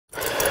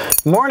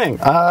Morning.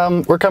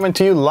 We're coming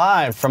to you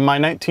live from my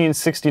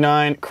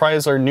 1969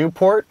 Chrysler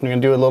Newport. I'm going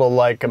to do a little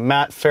like a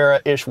Matt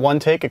Farah-ish one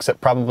take,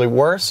 except probably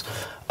worse.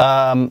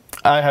 I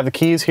have the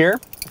keys here.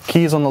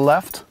 Keys on the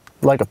left,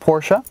 like a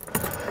Porsche.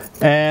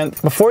 And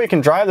before you can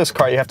drive this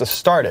car, you have to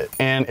start it.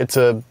 And it's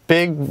a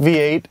big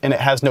V8 and it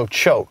has no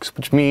chokes,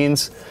 which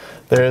means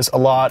there's a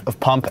lot of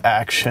pump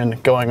action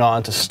going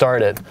on to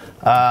start it.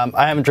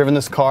 I haven't driven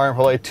this car in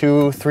probably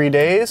 2-3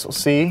 days. We'll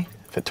see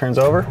if it turns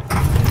over.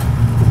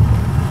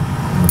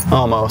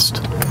 Almost.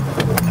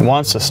 It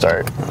wants to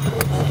start.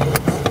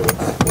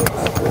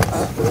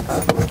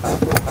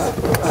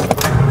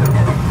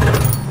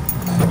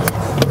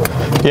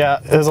 Yeah,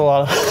 there's a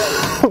lot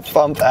of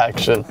pump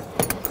action.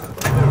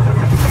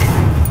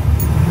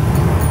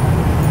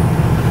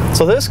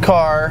 So this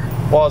car,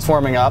 while it's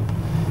warming up,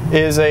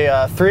 is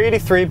a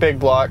 383 big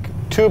block,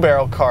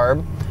 2-barrel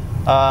carb.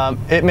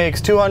 It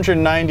makes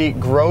 290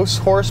 gross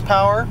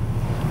horsepower,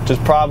 which is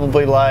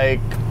probably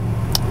like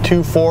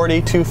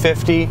 240,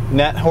 250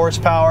 net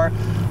horsepower,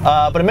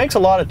 but it makes a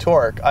lot of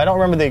torque. I don't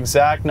remember the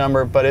exact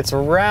number, but it's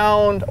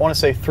around, I want to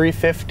say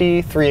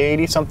 350,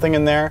 380, something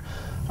in there.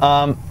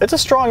 It's a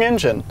strong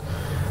engine.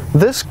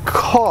 This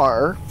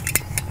car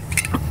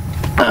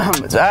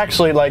it's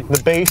actually like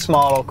the base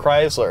model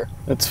Chrysler.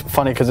 It's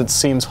funny because it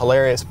seems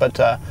hilarious, but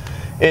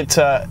it's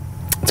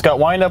got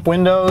wind-up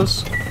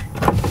windows,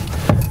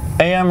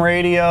 AM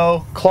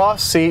radio, cloth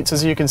seats,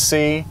 as you can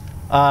see,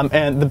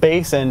 and the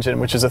base engine,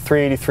 which is a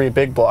 383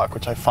 big block,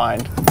 which I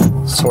find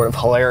sort of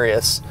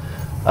hilarious.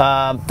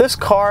 This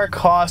car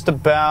cost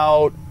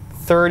about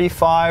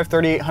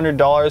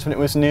 $3,800 when it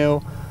was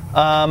new.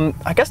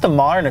 I guess the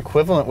modern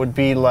equivalent would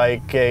be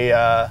like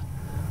a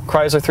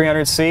Chrysler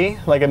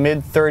 300C, like a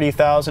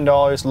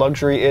mid-$30,000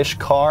 luxury-ish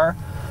car.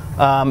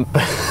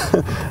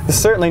 There's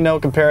certainly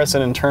no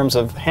comparison in terms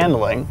of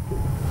handling.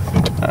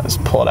 Let's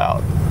pull it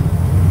out.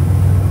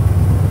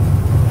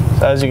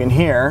 So as you can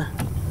hear,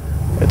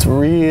 it's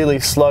really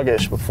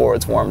sluggish before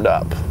it's warmed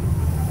up.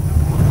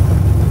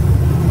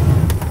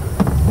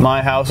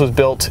 My house was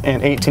built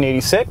in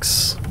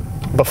 1886,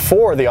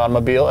 before the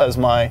automobile, as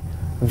my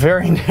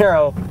very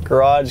narrow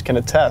garage can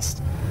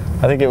attest.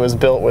 I think it was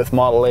built with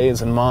Model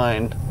A's in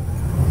mind.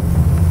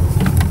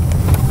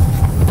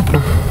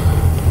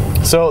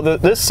 So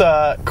this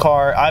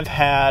car I've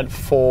had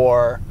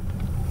for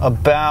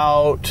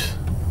about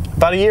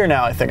a year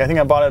now, I think. I think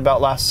I bought it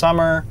about last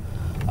summer.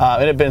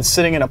 It had been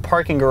sitting in a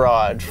parking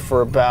garage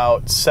for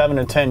about 7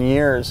 or 10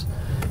 years,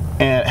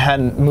 and it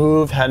hadn't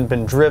moved, hadn't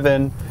been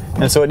driven,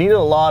 and so it needed a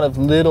lot of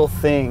little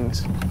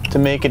things to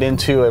make it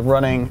into a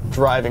running,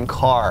 driving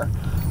car.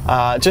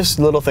 Just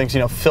little things, you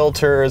know,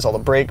 filters, all the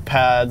brake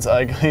pads,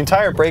 the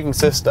entire braking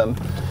system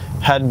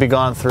had to be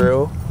gone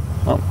through.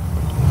 Oh.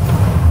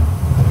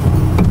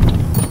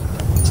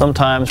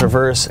 Sometimes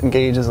reverse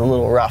engage is a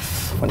little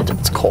rough when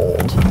it's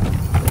cold.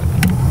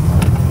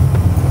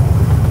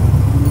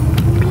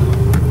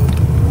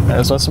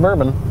 There's a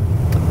Suburban.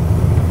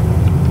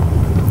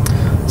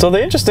 So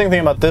the interesting thing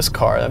about this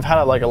car, I've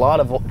had like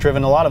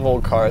driven a lot of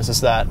old cars,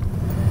 is that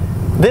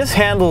this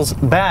handles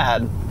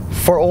bad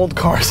for old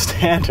car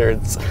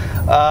standards.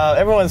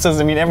 Everyone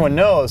says, I mean, everyone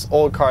knows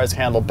old cars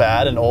handle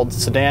bad and old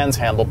sedans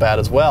handle bad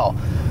as well.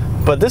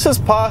 But this is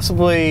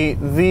possibly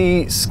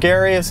the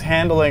scariest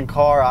handling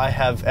car I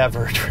have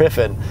ever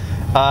driven.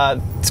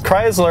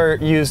 Chrysler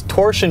used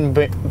torsion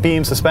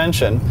beam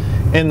suspension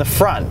in the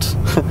front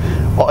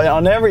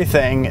on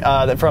everything,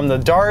 from the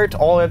Dart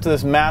all the way up to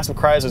this massive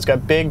Chrysler. It's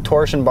got big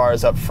torsion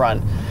bars up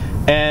front.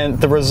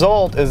 And the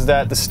result is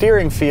that the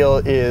steering feel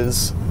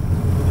is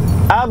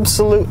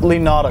absolutely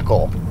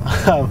nautical.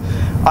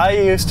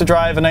 I used to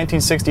drive a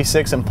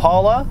 1966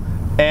 Impala,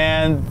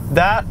 and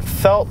that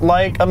felt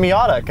like a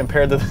Miata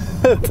compared to,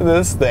 to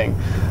this thing.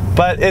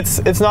 But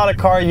it's not a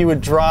car you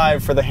would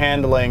drive for the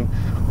handling,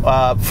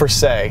 per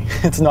se.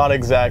 It's not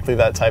exactly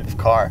that type of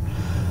car.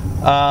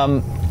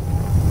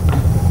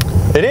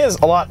 It is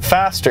a lot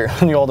faster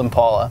than the old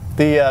Impala.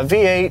 The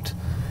V8,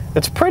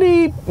 it's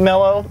pretty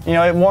mellow. You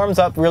know, it warms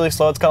up really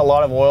slow. It's got a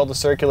lot of oil to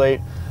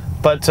circulate.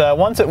 But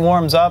once it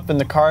warms up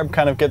and the carb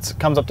kind of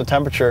comes up to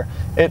temperature,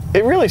 it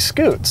really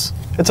scoots.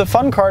 It's a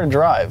fun car to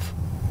drive.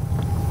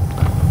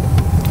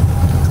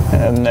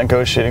 And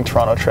negotiating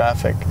Toronto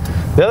traffic.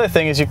 The other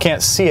thing is you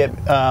can't see it,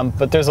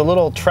 but there's a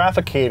little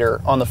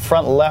trafficator on the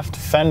front left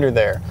fender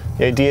there.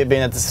 The idea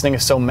being that this thing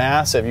is so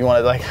massive, you want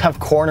to like have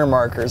corner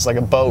markers like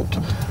a boat.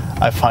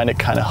 I find it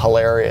kind of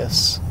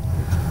hilarious.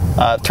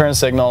 Turn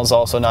signal is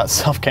also not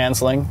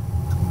self-canceling.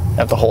 You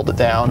have to hold it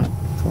down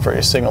for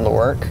your signal to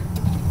work.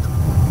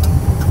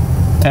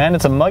 And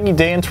it's a muggy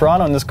day in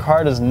Toronto, and this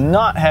car does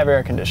not have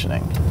air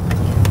conditioning.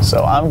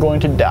 So I'm going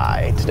to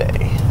die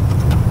today.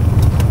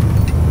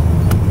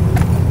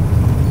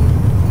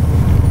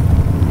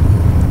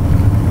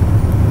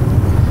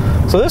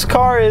 So this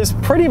car is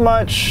pretty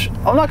much,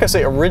 I'm not going to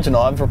say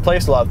original, I've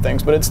replaced a lot of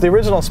things, but it's the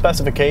original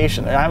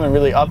specification. I haven't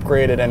really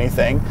upgraded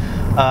anything.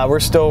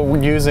 We're still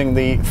using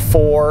the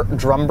 4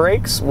 drum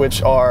brakes,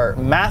 which are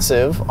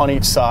massive on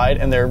each side,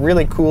 and they're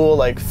really cool,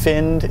 like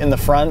finned in the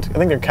front. I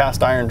think they're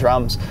cast iron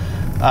drums,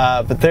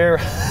 but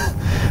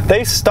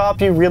they stop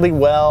you really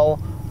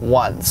well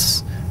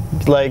once.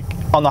 Like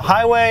on the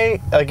highway,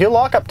 like you'll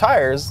lock up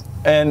tires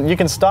and you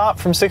can stop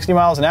from 60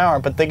 miles an hour,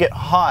 but they get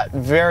hot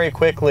very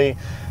quickly.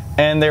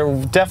 And they're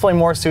definitely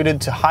more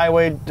suited to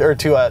highway or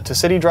to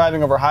city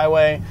driving over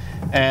highway,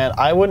 and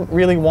I wouldn't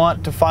really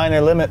want to find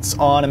their limits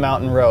on a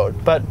mountain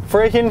road. But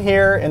for in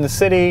here in the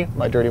city,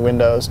 my dirty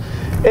windows,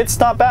 it's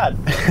not bad.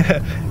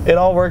 It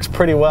all works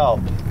pretty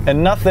well,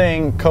 and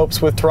nothing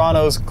copes with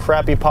Toronto's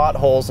crappy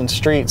potholes and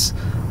streets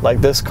like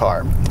this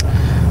car.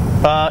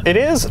 It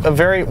is a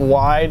very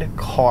wide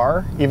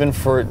car, even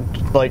for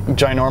like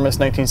ginormous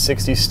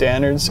 1960s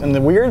standards. And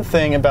the weird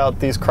thing about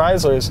these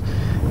Chryslers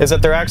is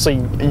that they're actually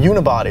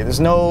unibody. There's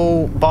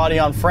no body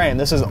on frame.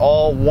 This is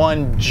all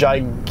one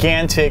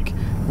gigantic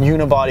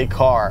unibody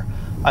car.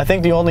 I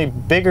think the only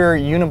bigger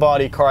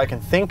unibody car I can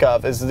think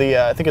of is the,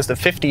 I think it's the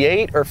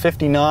 58 or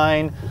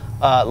 59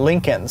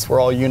 Lincolns were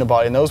all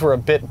unibody, and those were a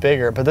bit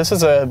bigger. But this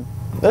is a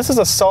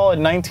solid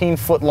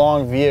 19-foot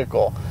long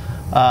vehicle.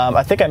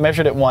 I think I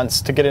measured it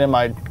once to get it in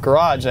my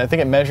garage, and I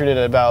think it measured it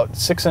at about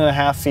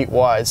 6.5 feet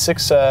wide,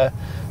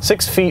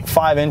 6 feet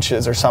 5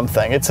 inches or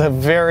something. It's a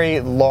very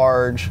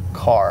large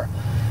car.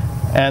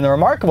 And the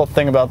remarkable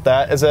thing about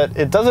that is that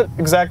it doesn't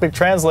exactly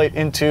translate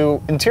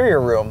into interior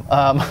room.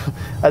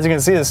 As you can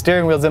see, the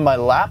steering wheel's in my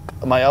lap.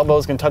 My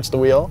elbows can touch the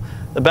wheel.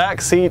 The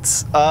back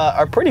seats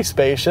are pretty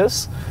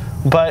spacious,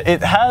 but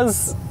it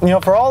has, you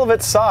know, for all of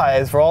its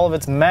size, for all of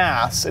its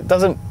mass, it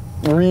doesn't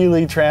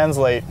really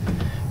translate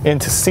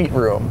into seat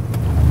room.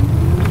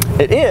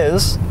 It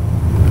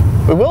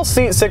will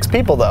seat 6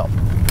 people though.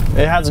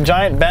 It has a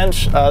giant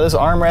bench. This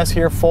armrest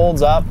here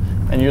folds up,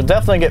 and you'll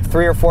definitely get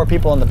 3 or 4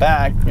 people in the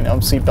back. You know,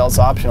 seatbelts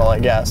optional, I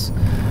guess.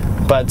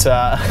 But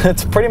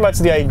it's pretty much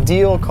the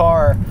ideal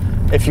car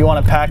if you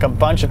want to pack a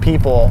bunch of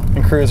people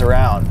and cruise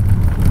around.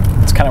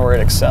 It's kind of where it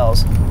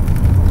excels.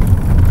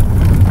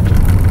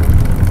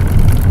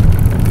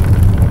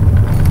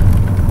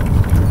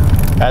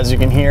 As you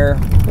can hear,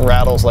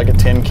 rattles like a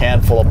tin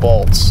can full of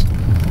bolts.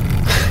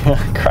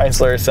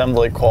 Chrysler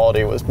assembly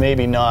quality was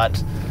maybe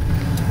not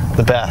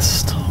the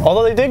best.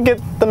 Although they did get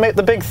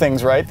the big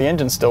things right. The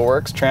engine still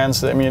works.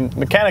 I mean,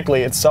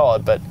 mechanically it's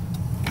solid, but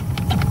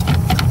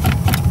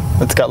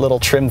it's got little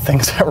trim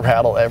things that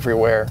rattle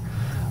everywhere.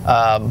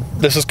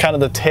 This is kind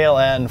of the tail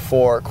end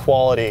for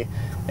quality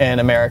in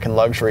American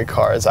luxury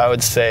cars. I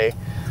would say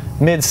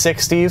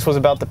mid-60s was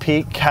about the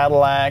peak.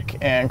 Cadillac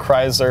and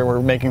Chrysler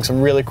were making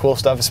some really cool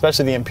stuff,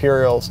 especially the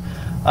Imperials.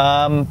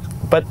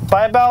 But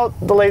by about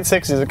the late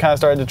 60s, it kind of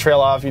started to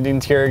trail off. The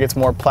interior gets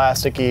more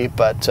plasticky,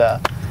 but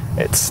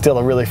it's still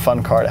a really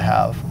fun car to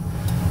have.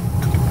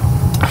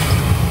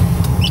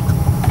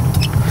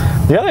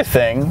 The other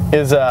thing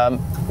is,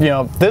 you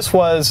know, this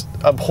was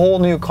a whole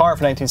new car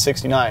for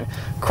 1969.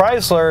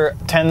 Chrysler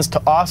tends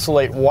to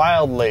oscillate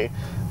wildly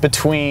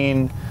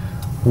between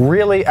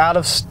really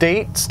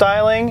out-of-state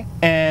styling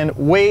and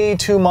way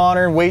too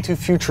modern, way too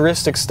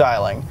futuristic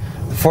styling.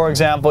 For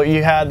example,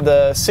 you had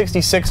the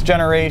 1966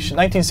 generation,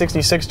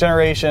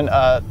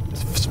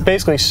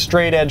 basically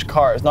straight-edge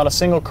cars, not a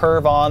single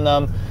curve on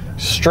them,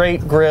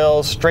 straight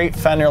grills, straight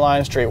fender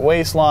lines, straight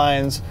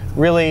waistlines,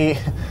 really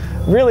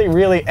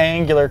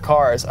angular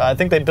cars. I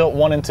think they built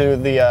one into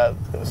the, I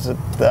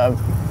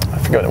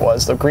forget what it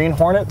was, the Green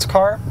Hornet's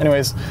car.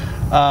 Anyways,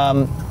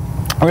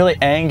 really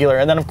angular.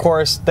 And then of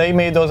course they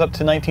made those up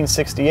to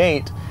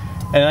 1968,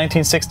 and in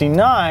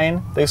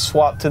 1969 they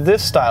swapped to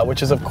this style,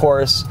 which is of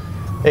course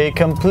a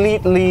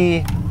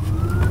completely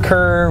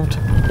curved,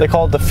 they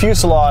call it the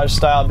fuselage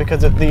style,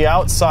 because the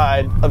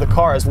outside of the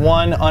car is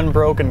one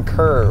unbroken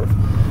curve.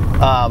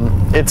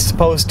 It's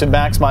supposed to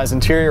maximize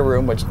interior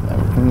room, which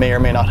may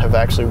or may not have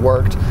actually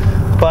worked,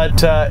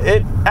 but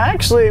it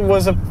actually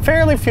was a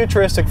fairly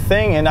futuristic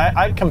thing, and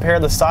I'd compare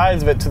the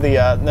size of it to the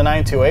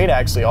 928.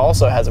 Actually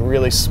also has a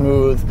really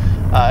smooth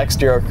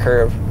exterior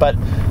curve, but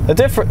it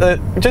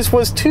just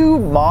was too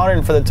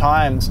modern for the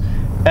times.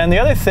 And the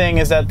other thing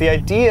is that the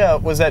idea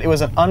was that it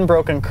was an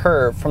unbroken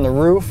curve from the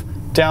roof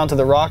down to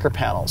the rocker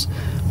panels.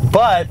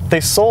 But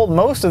they sold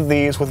most of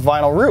these with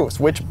vinyl roofs,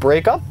 which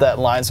break up that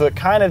line, so it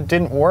kind of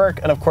didn't work.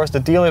 And of course the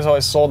dealers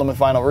always sold them with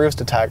vinyl roofs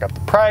to tack up the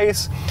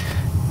price,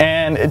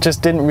 and it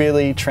just didn't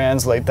really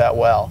translate that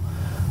well.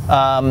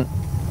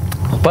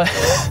 But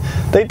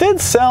they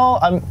did sell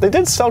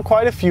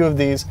quite a few of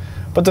these,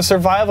 but the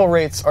survival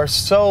rates are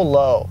so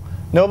low.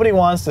 Nobody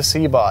wants to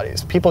see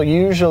bodies. People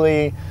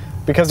usually,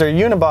 because they're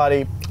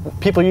unibody,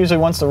 people usually,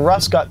 once the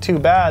rust got too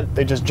bad,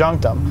 they just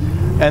junked them.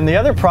 And the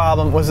other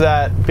problem was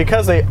that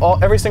because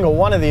every single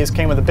one of these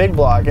came with a big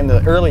block in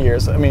the early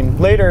years. I mean,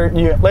 later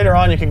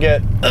on you could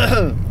get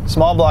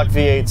small block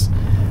V8s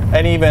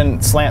and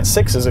even slant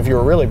 6s if you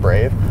were really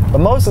brave. But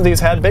most of these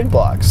had big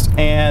blocks,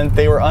 and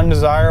they were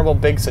undesirable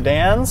big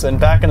sedans. And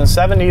back in the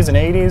 70s and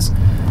 80s,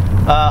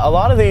 A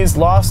lot of these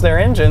lost their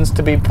engines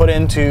to be put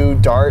into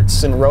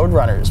Darts and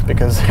Roadrunners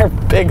because they're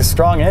big,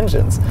 strong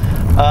engines.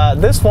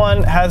 This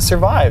one has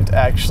survived,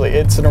 actually.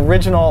 It's an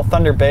original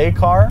Thunder Bay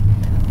car,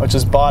 which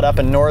is bought up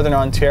in Northern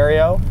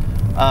Ontario.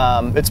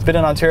 It's been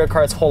an Ontario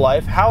car its whole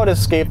life. How it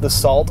escaped the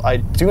salt, I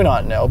do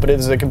not know, but it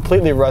is a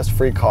completely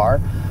rust-free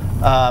car.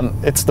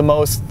 It's the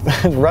most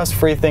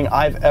rust-free thing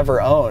I've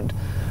ever owned.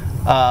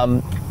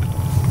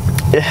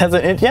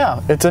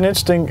 It's an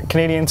interesting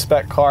Canadian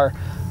spec car.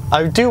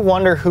 I do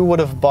wonder who would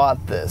have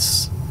bought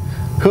this.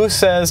 Who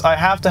says, I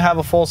have to have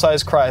a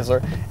full-size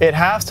Chrysler, it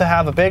has to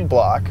have a big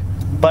block,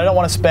 but I don't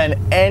want to spend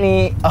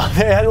any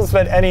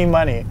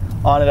money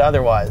on it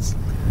otherwise.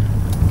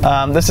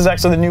 This is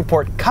actually the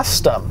Newport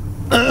Custom,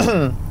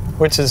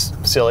 which is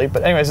silly,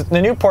 but anyways,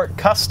 the Newport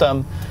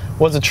Custom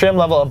was a trim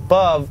level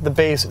above the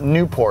base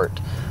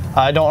Newport.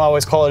 I don't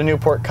always call it a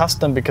Newport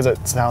Custom because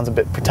it sounds a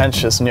bit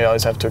pretentious and you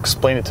always have to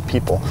explain it to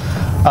people.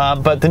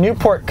 But the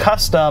Newport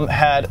Custom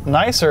had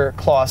nicer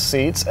cloth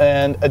seats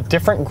and a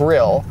different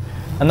grille,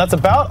 and that's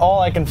about all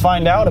I can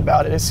find out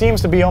about it. It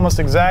seems to be almost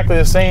exactly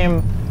the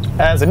same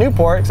as a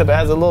Newport, except it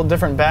has a little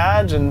different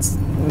badge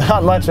and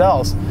not much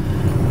else.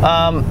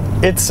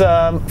 It's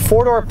a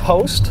four-door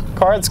post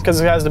car because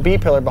it has the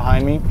B-pillar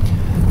behind me.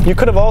 You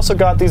could have also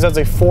got these as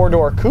a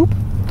four-door coupe,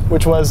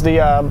 which was the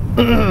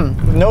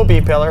no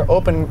B-pillar,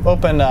 open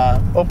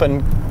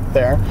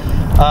there.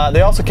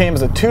 They also came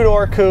as a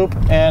two-door coupe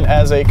and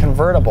as a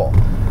convertible.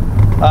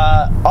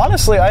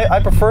 Honestly, I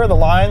prefer the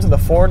lines of the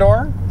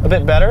four-door a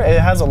bit better.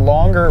 It has a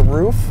longer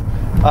roof.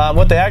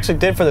 What they actually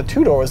did for the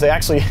two-door was they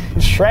actually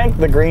shrank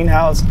the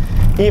greenhouse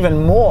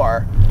even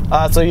more.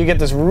 So you get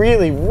this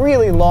really,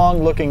 really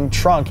long-looking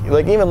trunk,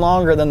 like even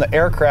longer than the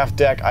aircraft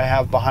deck I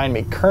have behind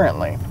me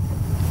currently.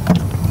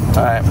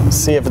 Alright, let's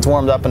see if it's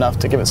warmed up enough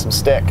to give it some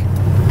stick.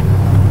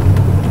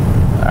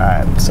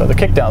 Alright, so the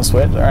kickdown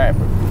switch, alright.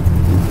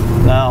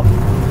 Now,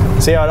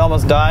 see how it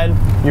almost died?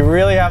 You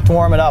really have to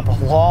warm it up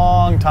a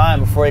long time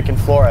before you can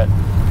floor it.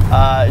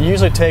 It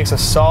usually takes a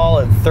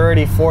solid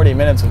 30-40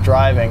 minutes of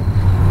driving.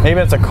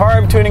 Maybe it's a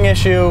carb tuning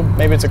issue,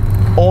 maybe it's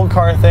an old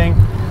car thing.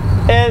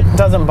 It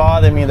doesn't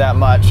bother me that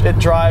much. It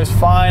drives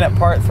fine at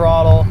part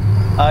throttle.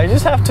 You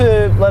just have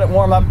to let it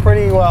warm up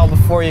pretty well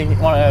before you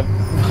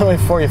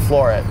before you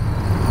floor it.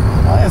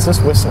 Why is this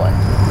whistling?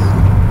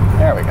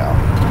 There we go.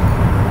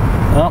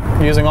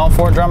 Well, using all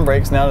four drum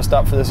brakes now to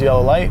stop for this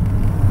yellow light.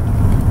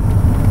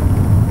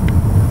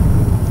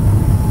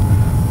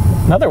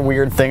 Another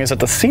weird thing is that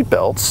the seat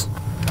belts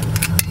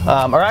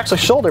are actually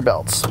shoulder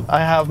belts. I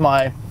have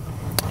my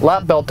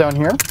lap belt down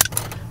here,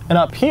 and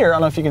up here, I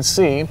don't know if you can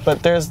see,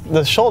 but there's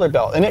the shoulder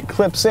belt, and it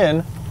clips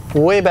in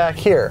way back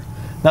here.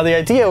 Now the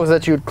idea was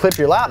that you would clip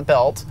your lap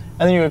belt,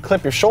 and then you would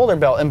clip your shoulder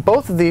belt, and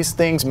both of these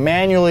things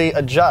manually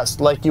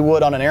adjust like you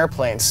would on an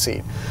airplane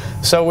seat.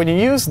 So when you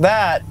use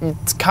that,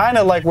 it's kind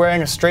of like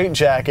wearing a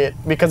straitjacket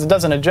because it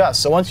doesn't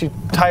adjust. So once you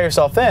tie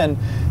yourself in,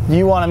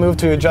 you want to move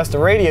to adjust the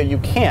radio, you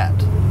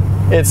can't.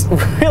 It's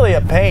really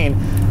a pain,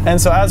 and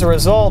so as a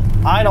result,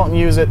 I don't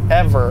use it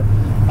ever.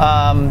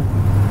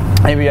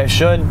 Maybe I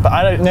should, but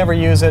I never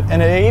use it.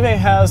 And it even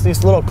has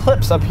these little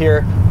clips up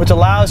here, which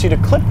allows you to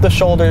clip the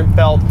shoulder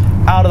belt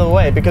out of the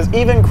way, because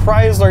even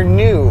Chrysler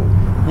knew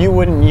you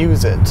wouldn't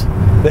use it.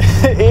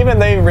 Even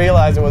they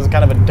realized it was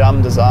kind of a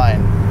dumb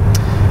design.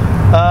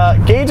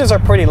 Gauges are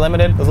pretty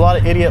limited. There's a lot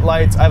of idiot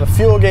lights. I have a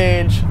fuel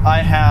gauge, I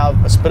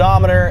have a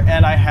speedometer,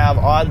 and I have,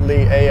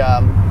 oddly,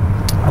 a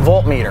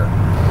voltmeter.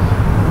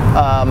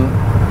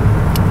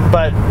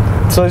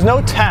 So there's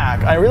no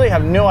tach. I really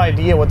have no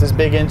idea what this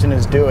big engine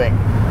is doing.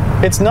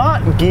 It's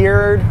not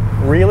geared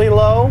really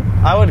low.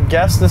 I would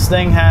guess this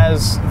thing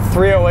has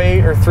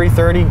 308 or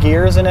 330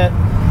 gears in it.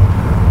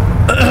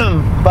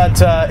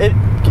 But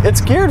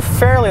it's geared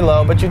fairly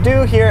low, but you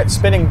do hear it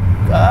spinning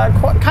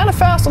kind of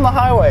fast on the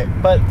highway.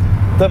 But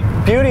the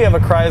beauty of a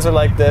Chrysler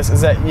like this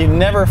is that you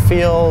never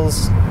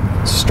feels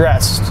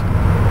stressed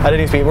at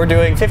any speed. We're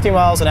doing 50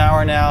 miles an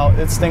hour now.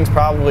 This thing's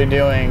probably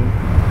doing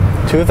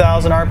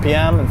 2,000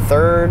 RPM in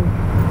third.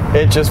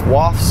 It just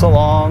wafts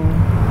along.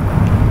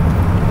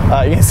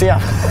 You can see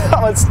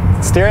how much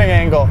steering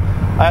angle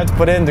I have to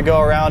put in to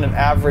go around an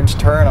average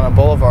turn on a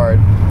boulevard.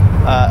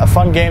 A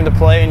fun game to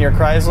play in your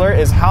Chrysler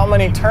is how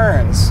many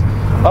turns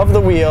of the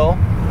wheel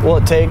will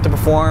it take to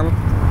perform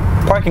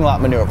parking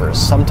lot maneuvers.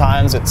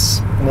 Sometimes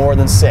it's more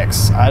than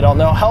 6. I don't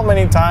know how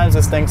many times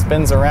this thing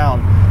spins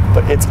around,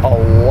 but it's a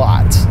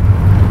lot.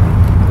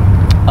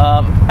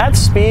 At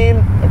speed,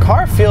 the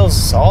car feels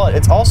solid.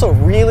 It's also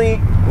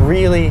really,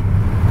 really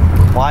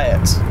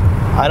quiet.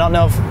 I don't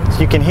know if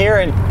you can hear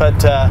it, but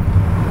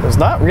there's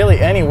not really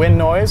any wind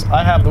noise.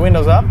 I have the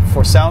windows up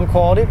for sound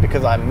quality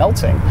because I'm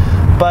melting.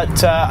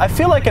 But I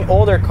feel like in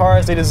older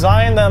cars, they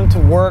design them to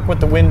work with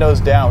the windows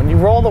down. When you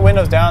roll the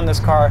windows down in this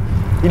car,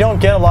 you don't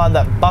get a lot of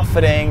that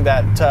buffeting,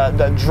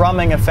 that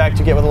drumming effect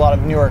you get with a lot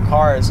of newer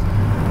cars.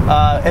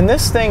 In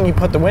this thing, you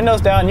put the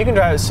windows down, you can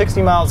drive at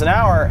 60 miles an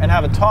hour and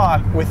have a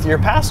talk with your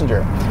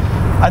passenger.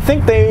 I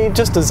think they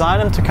just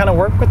designed them to kind of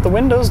work with the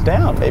windows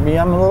down. Maybe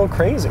I'm a little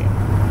crazy.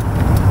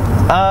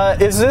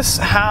 Is this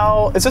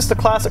the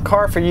classic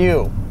car for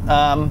you?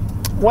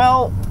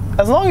 Well,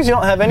 as long as you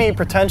don't have any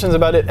pretensions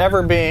about it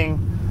ever being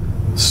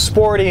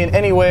sporty in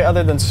any way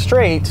other than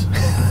straight,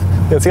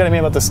 it's got to be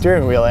about the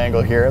steering wheel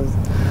angle here.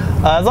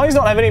 As long as you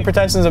don't have any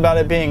pretensions about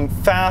it being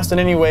fast in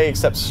any way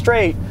except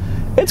straight,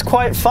 it's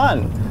quite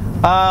fun.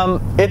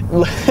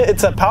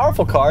 It's a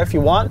powerful car if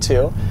you want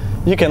to.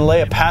 You can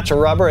lay a patch of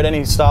rubber at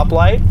any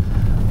stoplight.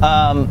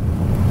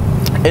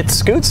 It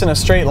scoots in a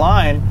straight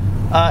line.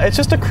 It's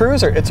just a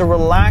cruiser. It's a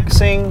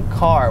relaxing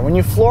car. When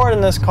you floor it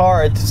in this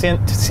car, it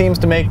seems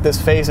to make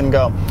this face and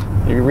go,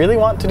 you really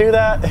want to do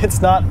that?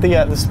 It's not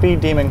the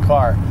speed demon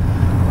car.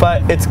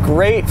 But it's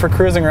great for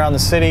cruising around the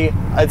city.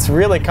 It's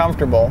really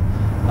comfortable.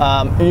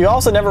 You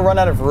also never run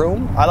out of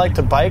room. I like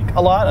to bike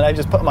a lot, and I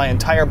just put my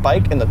entire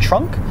bike in the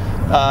trunk.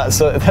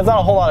 So there's not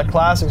a whole lot of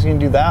classics you can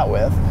do that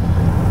with.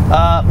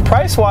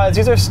 Price-wise,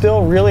 these are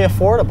still really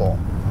affordable.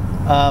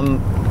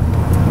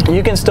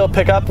 You can still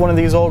pick up one of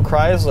these old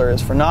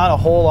Chryslers for not a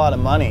whole lot of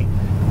money.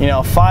 You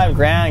know, $5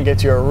 grand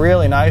gets you a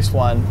really nice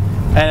one,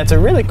 and it's a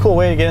really cool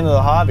way to get into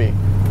the hobby.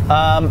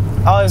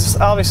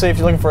 Obviously, if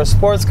you're looking for a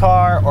sports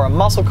car or a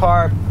muscle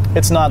car,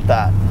 it's not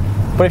that.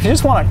 But if you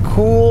just want a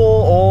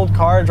cool old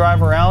car to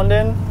drive around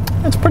in,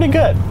 it's pretty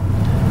good.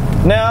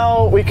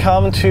 Now we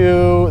come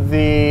to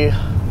the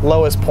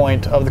lowest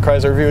point of the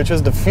Chrysler review, which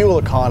is the fuel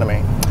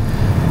economy.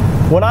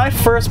 When I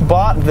first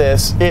bought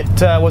this, it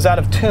was out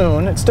of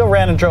tune. It still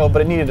ran and drove,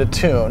 but it needed a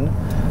tune.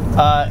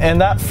 And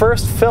that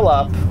first fill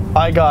up,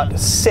 I got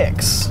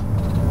 6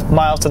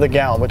 miles to the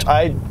gallon, which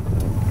I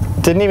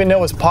didn't even know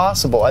was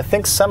possible. I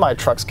think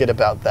semi-trucks get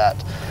about that.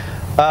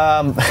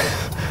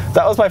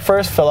 That was my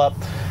first fill up.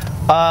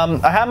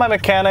 I had my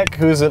mechanic,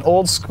 who's an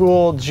old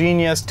school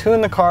genius,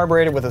 tune the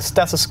carburetor with a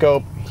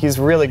stethoscope. He's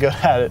really good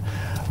at it.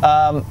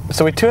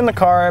 So we tuned the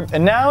carb,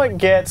 and now it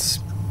gets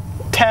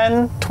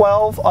 10,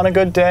 12 on a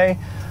good day.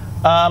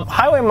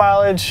 Highway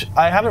mileage,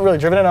 I haven't really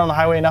driven it on the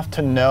highway enough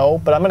to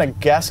know, but I'm going to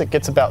guess it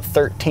gets about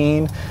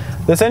 13.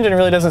 This engine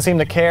really doesn't seem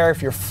to care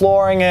if you're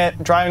flooring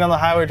it, driving on the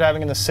highway,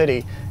 driving in the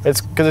city. It's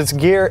because it's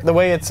geared, the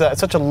way it's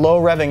such a low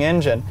revving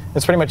engine,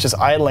 it's pretty much just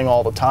idling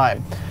all the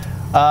time.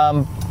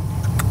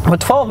 But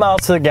 12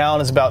 miles to the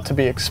gallon is about to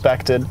be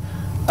expected.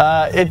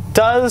 It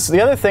does, the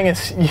other thing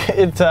is,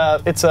 I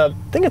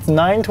think it's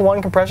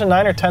 9-to-1 compression,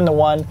 9 or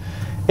 10-to-1.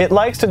 It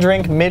likes to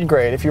drink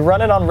mid-grade. If you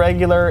run it on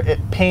regular, it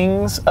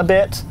pings a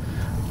bit.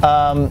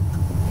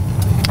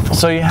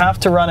 So you have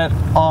to run it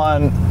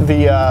on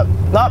the,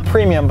 not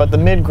premium, but the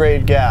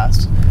mid-grade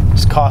gas.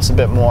 Just costs a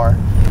bit more.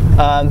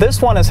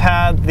 This one has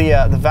had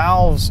the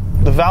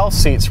valve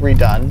seats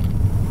redone.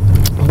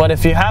 But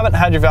if you haven't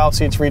had your valve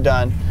seats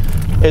redone,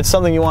 it's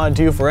something you want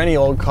to do for any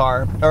old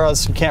car, or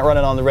else you can't run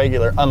it on the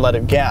regular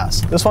unleaded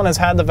gas. This one has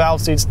had the valve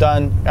seats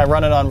done. I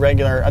run it on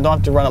regular. I don't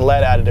have to run a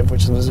lead additive,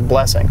 which is a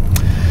blessing.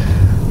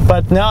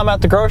 But now I'm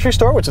at the grocery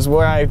store, which is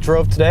where I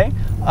drove today.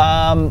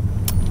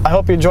 I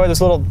hope you enjoyed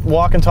this little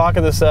walk and talk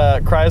of this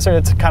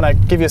Chrysler to kind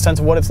of give you a sense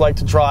of what it's like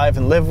to drive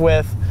and live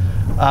with.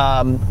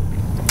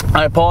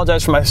 I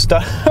apologize for my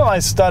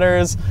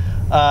stutters.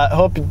 I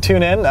hope you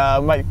tune in. I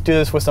might do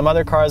this with some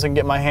other cars I can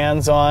get my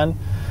hands on.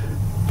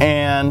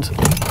 And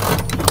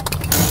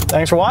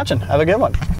thanks for watching. Have a good one.